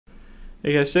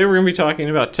Hey guys, today we're going to be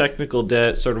talking about technical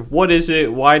debt, sort of what is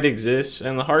it, why it exists,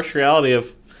 and the harsh reality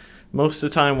of most of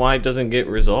the time why it doesn't get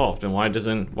resolved and why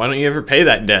don't you ever pay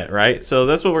that debt, right? So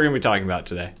that's what we're going to be talking about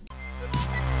today.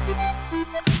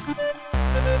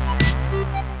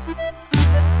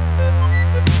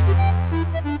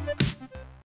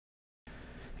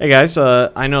 Hey guys,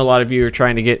 I know a lot of you are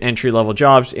trying to get entry-level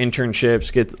jobs,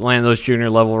 internships, land those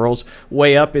junior-level roles.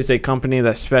 WayUp is a company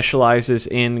that specializes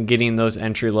in getting those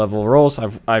entry-level roles.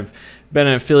 I've been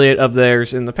an affiliate of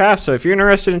theirs in the past, so if you're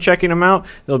interested in checking them out,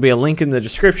 there'll be a link in the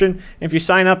description. If you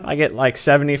sign up, I get like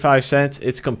 75 cents.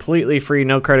 It's completely free,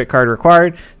 no credit card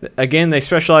required. Again, they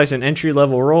specialize in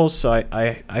entry-level roles, so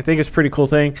I think it's a pretty cool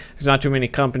thing. There's not too many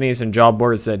companies and job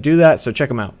boards that do that, so check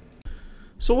them out.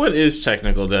 So what is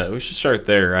technical debt? We should start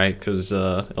there, right? Because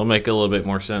it'll make a little bit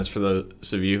more sense for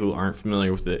those of you who aren't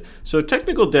familiar with it. So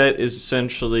technical debt is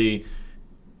essentially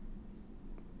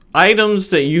items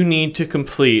that you need to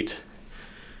complete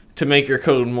to make your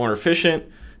code more efficient,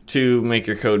 to make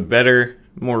your code better,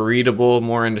 more readable,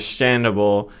 more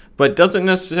understandable, but doesn't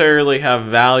necessarily have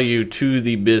value to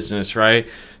the business, right?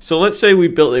 So let's say we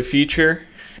built a feature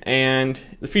and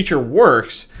the feature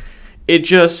works. It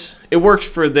works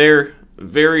for their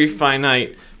very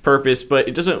finite purpose, but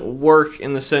it doesn't work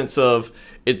in the sense of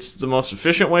it's the most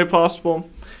efficient way possible.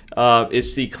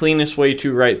 It's the cleanest way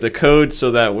to write the code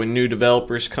so that when new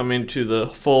developers come into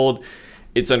the fold,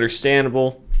 it's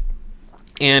understandable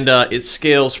and it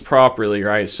scales properly,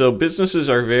 right? So businesses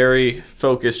are very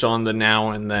focused on the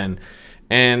now and then,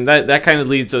 and that kind of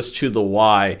leads us to the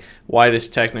why. Why does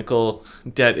technical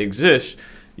debt exist?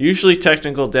 Usually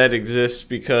technical debt exists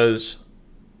because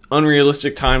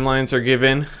unrealistic timelines are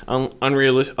given,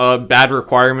 bad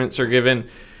requirements are given,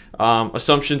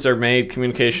 assumptions are made,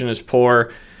 communication is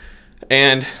poor,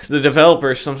 and the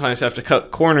developers sometimes have to cut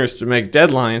corners to make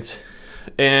deadlines,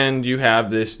 and you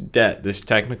have this debt, this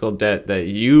technical debt that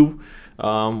you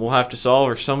will have to solve,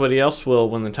 or somebody else will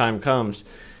when the time comes.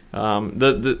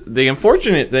 The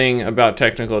unfortunate thing about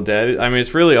technical debt, I mean,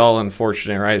 it's really all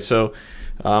unfortunate, right? So,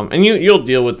 and you'll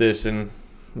deal with this in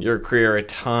your career a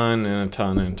ton,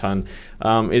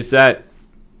 is that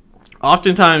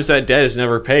oftentimes that debt is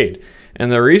never paid.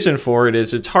 And the reason for it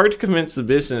is it's hard to convince the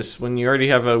business when you already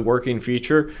have a working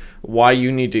feature why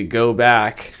you need to go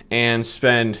back and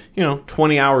spend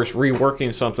 20 hours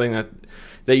reworking something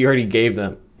that you already gave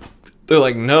them. They're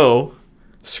like, no,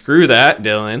 screw that,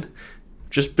 Dylan.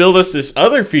 Just build us this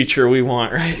other feature we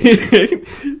want, right?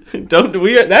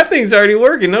 That thing's already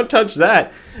working. Don't touch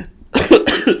that.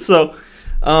 So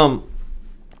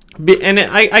and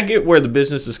I get where the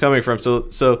business is coming from.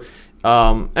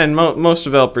 And most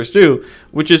developers do,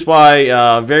 which is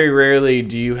why very rarely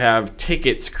do you have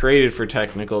tickets created for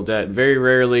technical debt. Very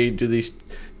rarely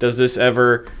does this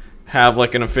ever have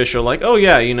like an official, like, oh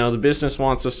yeah, the business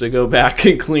wants us to go back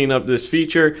and clean up this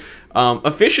feature.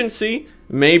 Efficiency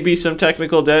may be some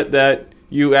technical debt that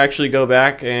you actually go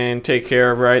back and take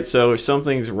care of, right? So if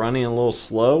something's running a little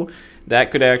slow,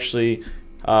 that could actually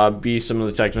be some of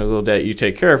the technical debt you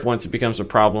take care of once it becomes a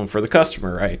problem for the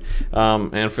customer, right?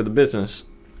 And for the business.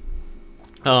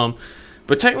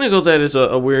 But technical debt is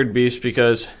a weird beast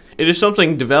because it is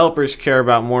something developers care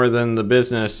about more than the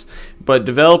business, but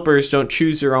developers don't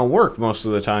choose their own work most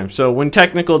of the time. So when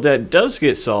technical debt does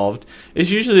get solved, it's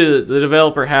usually the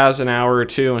developer has an hour or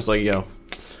two and it's like, yo,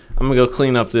 I'm gonna go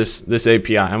clean up this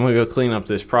API. I'm gonna go clean up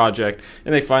this project,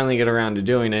 and they finally get around to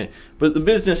doing it. But the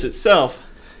business itself,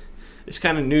 it's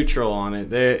kind of neutral on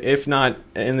it, if not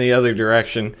in the other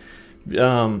direction.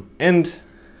 And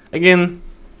again,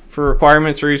 for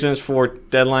requirements reasons, for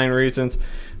deadline reasons,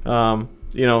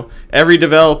 every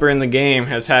developer in the game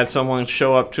has had someone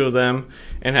show up to them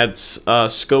and had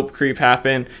scope creep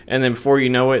happen, and then before you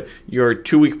know it, your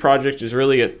 2-week project is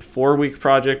really a 4-week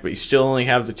project, but you still only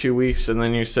have the 2 weeks, and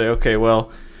then you say, okay,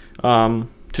 well, to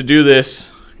do this,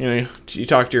 you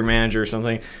talk to your manager or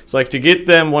something. It's like, to get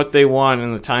them what they want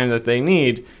in the time that they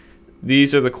need,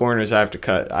 these are the corners I have to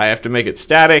cut. I have to make it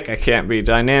static. I can't be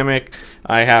dynamic.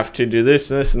 I have to do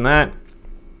this and this and that.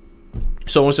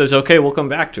 Someone says, okay, we'll come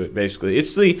back to it, basically.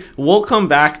 It's we'll come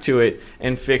back to it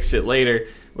and fix it later.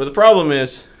 But the problem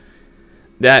is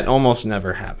that almost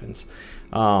never happens.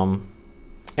 And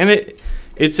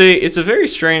it's a very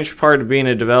strange part of being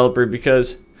a developer,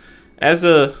 because as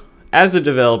a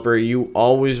developer, you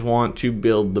always want to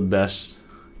build the best.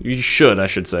 You should, I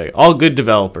should say. All good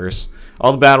developers,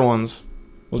 all the bad ones,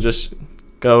 will just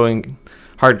go and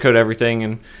hard code everything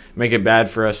and make it bad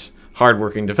for us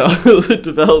hardworking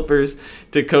developers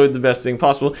to code the best thing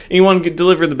possible. And you want to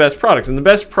deliver the best product. And the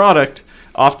best product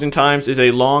oftentimes is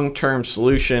a long-term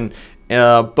solution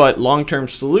But long-term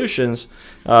solutions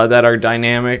that are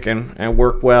dynamic and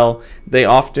work well, they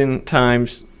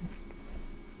oftentimes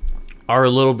are a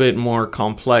little bit more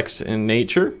complex in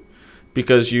nature,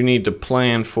 because you need to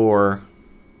plan for,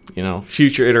 you know,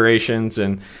 future iterations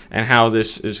and how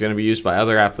this is going to be used by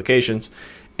other applications.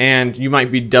 And you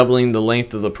might be doubling the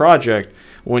length of the project,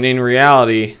 when in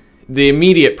reality, the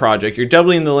immediate project, you're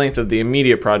doubling the length of the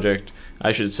immediate project,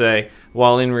 I should say,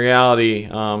 while in reality,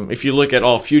 if you look at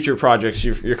all future projects,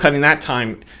 you're cutting that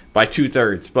time by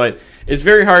 2/3. But it's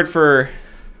very hard for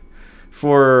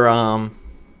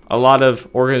a lot of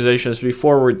organizations to be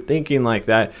forward thinking like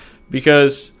that,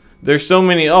 because there's so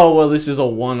many, oh, well, this is a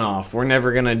one-off. We're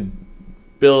never going to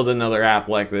build another app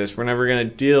like this. We're never going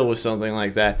to deal with something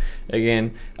like that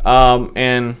again.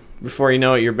 And before you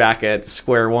know it, you're back at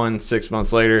square one 6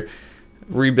 months later,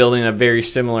 rebuilding a very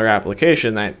similar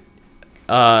application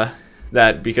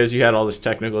that because you had all this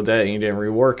technical debt and you didn't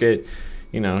rework it,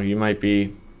 you know, you might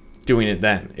be doing it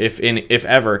then, if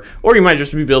ever. Or you might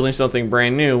just be building something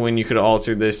brand new when you could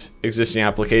alter this existing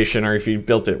application, or if you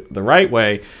built it the right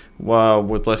way,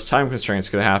 with less time constraints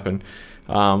could happen.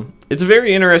 It's a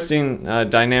very interesting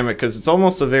dynamic, because it's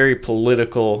almost a very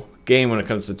political game when it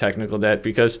comes to technical debt,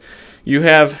 because you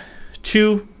have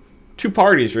two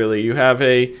parties, really. You have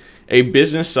a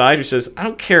business side who says, I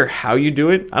don't care how you do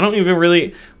it. I don't even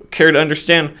really care to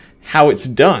understand how it's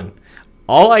done.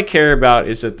 All I care about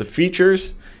is that the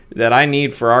features that I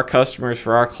need for our customers,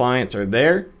 for our clients, are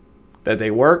there, that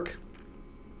they work.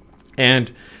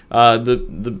 And you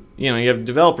know, you have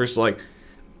developers like,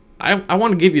 I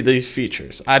want to give you these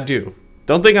features. I do.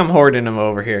 Don't think I'm hoarding them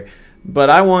over here. But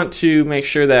I want to make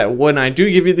sure that when I do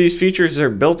give you these features, they're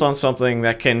built on something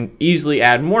that can easily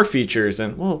add more features.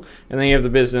 And then you have the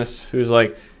business who's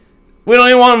like, we don't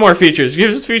even want more features.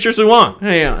 Give us the features we want.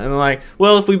 And they're like,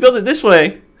 well, if we build it this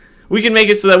way, we can make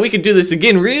it so that we can do this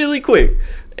again really quick.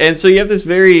 And so you have this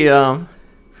very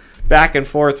back and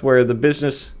forth, where the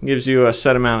business gives you a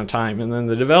set amount of time, and then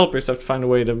the developers have to find a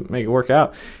way to make it work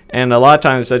out. And a lot of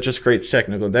times that just creates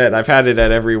technical debt. I've had it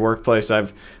at every workplace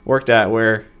I've worked at,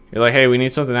 where you're like, hey, we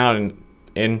need something out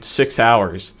in 6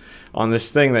 hours on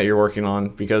this thing that you're working on,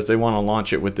 because they want to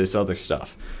launch it with this other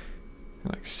stuff.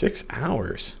 Like, 6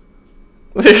 hours?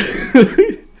 Like,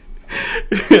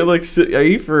 are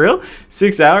you for real?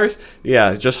 6 hours?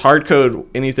 Yeah, just hard code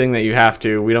anything that you have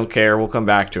to. We don't care. We'll come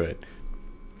back to it.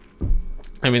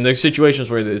 I mean, there's situations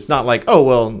where it's not like, oh,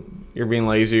 well, you're being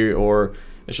lazy, or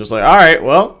it's just like, all right,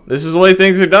 well, this is the way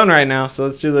things are done right now, so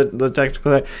let's do the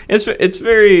technical. It's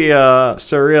very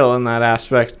surreal in that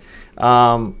aspect,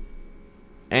 and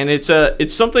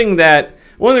it's something that,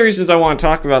 one of the reasons I want to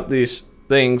talk about these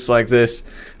things like this,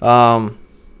 and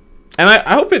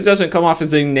I hope it doesn't come off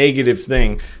as a negative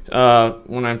thing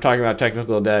when I'm talking about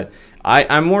technical debt.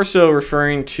 I'm more so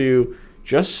referring to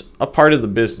just a part of the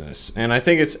business, and I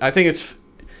think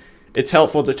it's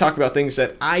helpful to talk about things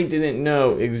that I didn't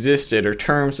know existed, or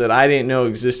terms that I didn't know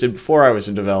existed before I was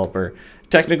a developer.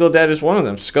 Technical debt is one of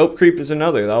them. Scope creep is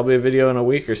another. That'll be a video in a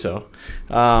week or so.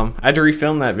 I had to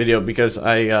refilm that video because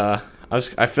I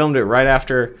filmed it right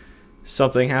after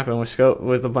something happened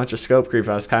with a bunch of scope creep.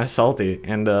 I was kind of salty,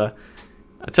 and I'll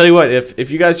tell you what,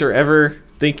 if you guys are ever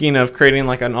thinking of creating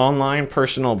like an online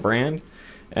personal brand,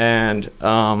 and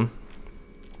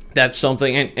that's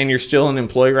something, and you're still an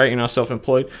employee, right? You're not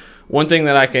self-employed. One thing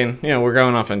that I can, we're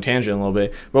going off on a tangent a little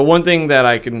bit, but one thing that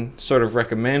I can sort of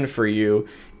recommend for you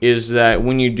is that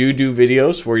when you do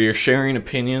videos where you're sharing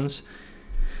opinions,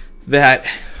 that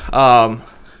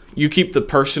you keep the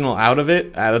personal out of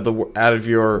it, out of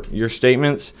your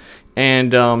statements,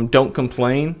 and don't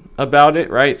complain about it,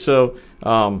 right? So,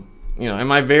 am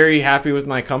I very happy with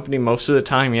my company most of the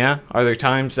time? Yeah. Are there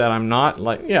times that I'm not?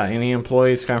 Like, yeah, any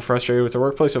employee is kind of frustrated with the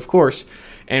workplace, of course.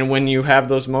 And when you have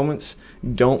those moments,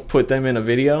 don't put them in a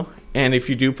video. And if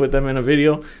you do put them in a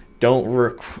video, don't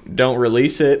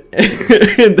release it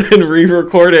and then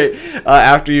re-record it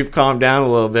after you've calmed down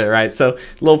a little bit, right? So, a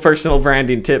little personal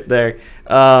branding tip there.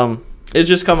 It's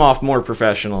just come off more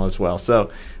professional as well.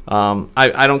 So,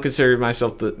 I don't consider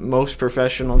myself the most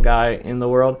professional guy in the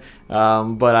world,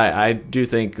 but I do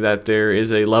think that there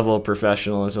is a level of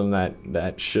professionalism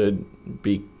that should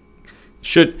be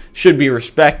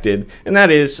respected, and that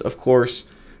is, of course,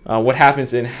 what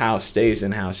happens in-house stays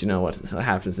in-house. You know, what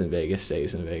happens in Vegas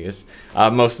stays in Vegas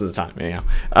most of the time.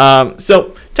 Anyhow,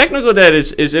 so technical debt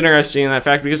is interesting in that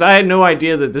fact, because I had no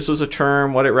idea that this was a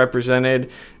term, what it represented,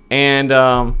 and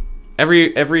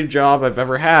every job I've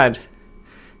ever had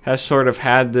has sort of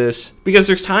had this, because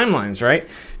there's timelines, right?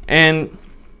 And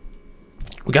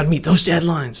we got to meet those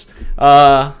deadlines.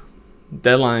 I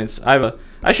have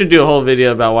I should do a whole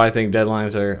video about why I think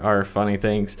deadlines are funny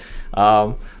things.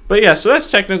 But yeah, so that's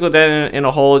technical debt in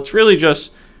a whole. It's really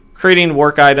just creating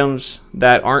work items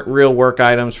that aren't real work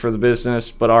items for the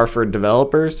business, but are for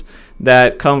developers,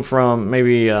 that come from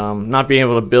maybe not being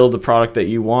able to build the product that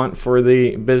you want for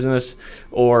the business,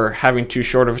 or having too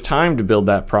short of time to build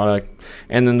that product,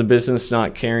 and then the business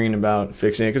not caring about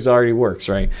fixing it because it already works,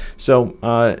 right?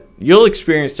 So you'll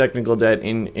experience technical debt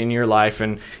in your life,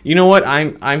 and you know what?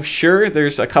 I'm sure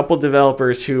there's a couple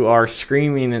developers who are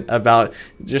screaming about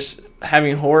just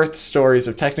having horror stories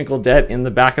of technical debt in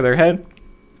the back of their head.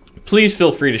 Please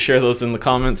feel free to share those in the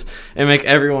comments and make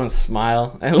everyone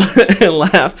smile and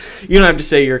laugh. You don't have to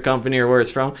say your company or where it's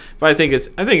from, but I think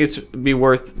it's be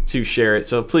worth to share it.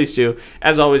 So please do.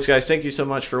 As always, guys, thank you so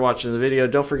much for watching the video.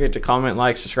 Don't forget to comment,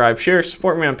 like, subscribe, share,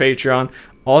 support me on Patreon,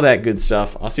 all that good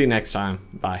stuff. I'll see you next time.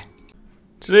 Bye.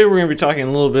 Today we're going to be talking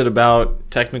a little bit about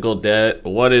technical debt.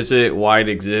 What is it? Why it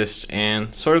exists?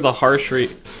 And sort of the harsh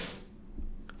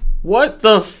What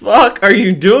the fuck are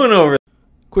you doing over there?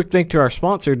 Quick thank to our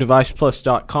sponsor,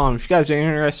 DevicePlus.com. If you guys are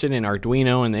interested in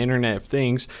Arduino and the Internet of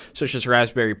Things, such as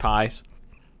Raspberry Pis,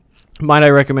 might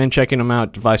I recommend checking them out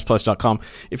at DevicePlus.com.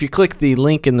 If you click the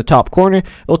link in the top corner,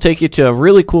 it'll take you to a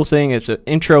really cool thing. It's an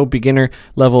intro beginner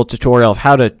level tutorial of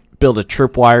how to build a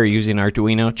tripwire using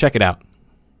Arduino. Check it out.